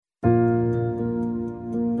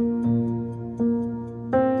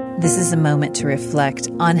This is a moment to reflect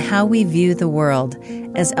on how we view the world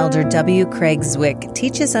as Elder W. Craig Zwick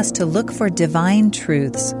teaches us to look for divine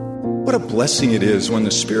truths. What a blessing it is when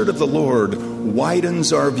the Spirit of the Lord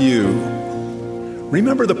widens our view.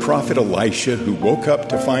 Remember the prophet Elisha, who woke up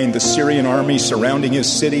to find the Syrian army surrounding his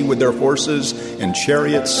city with their horses and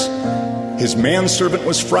chariots? His manservant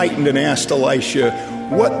was frightened and asked Elisha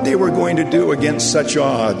what they were going to do against such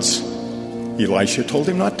odds. Elisha told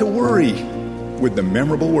him not to worry, with the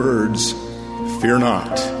memorable words, "Fear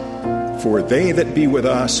not, for they that be with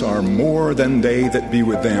us are more than they that be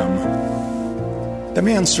with them." The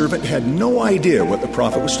manservant had no idea what the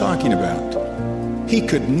prophet was talking about. He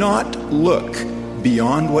could not look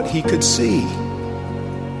beyond what he could see.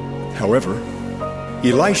 However,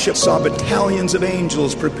 Elisha saw battalions of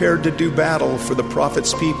angels prepared to do battle for the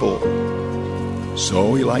prophet's people.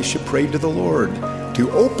 So Elisha prayed to the Lord to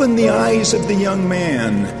open the eyes of the young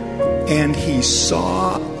man, and he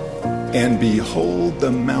saw, and behold,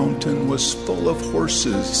 the mountain was full of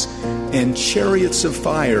horses and chariots of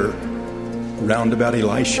fire round about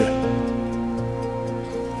Elisha.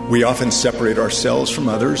 We often separate ourselves from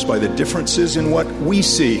others by the differences in what we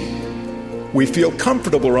see. We feel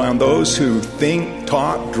comfortable around those who think,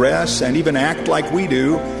 talk, dress, and even act like we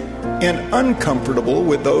do, and uncomfortable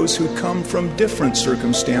with those who come from different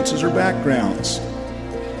circumstances or backgrounds.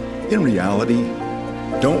 In reality,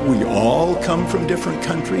 don't we all come from different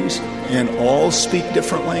countries and all speak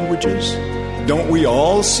different languages? Don't we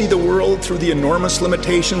all see the world through the enormous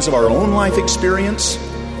limitations of our own life experience?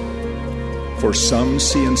 For some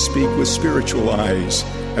see and speak with spiritual eyes,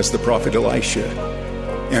 as the prophet Elisha,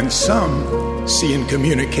 and some see and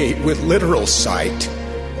communicate with literal sight.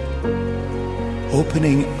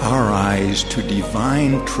 Opening our eyes to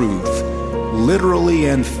divine truth, literally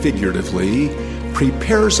and figuratively,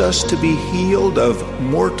 prepares us to be healed of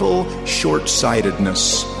mortal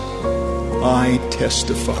short-sightedness. I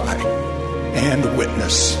testify and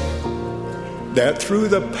witness that through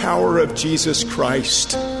the power of Jesus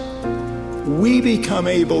Christ, we become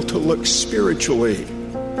able to look spiritually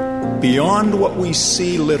beyond what we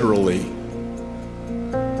see literally.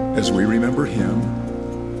 As we remember Him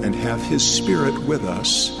and have His Spirit with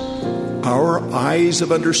us, our eyes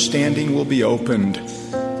of understanding will be opened.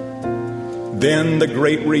 Then the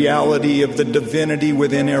great reality of the divinity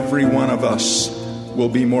within every one of us will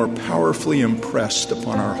be more powerfully impressed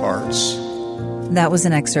upon our hearts. That was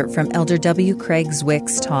an excerpt from Elder W. Craig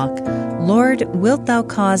Zwick's talk, "Lord, wilt thou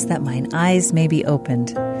cause that mine eyes may be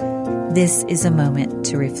opened?" This is a moment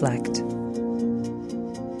to reflect.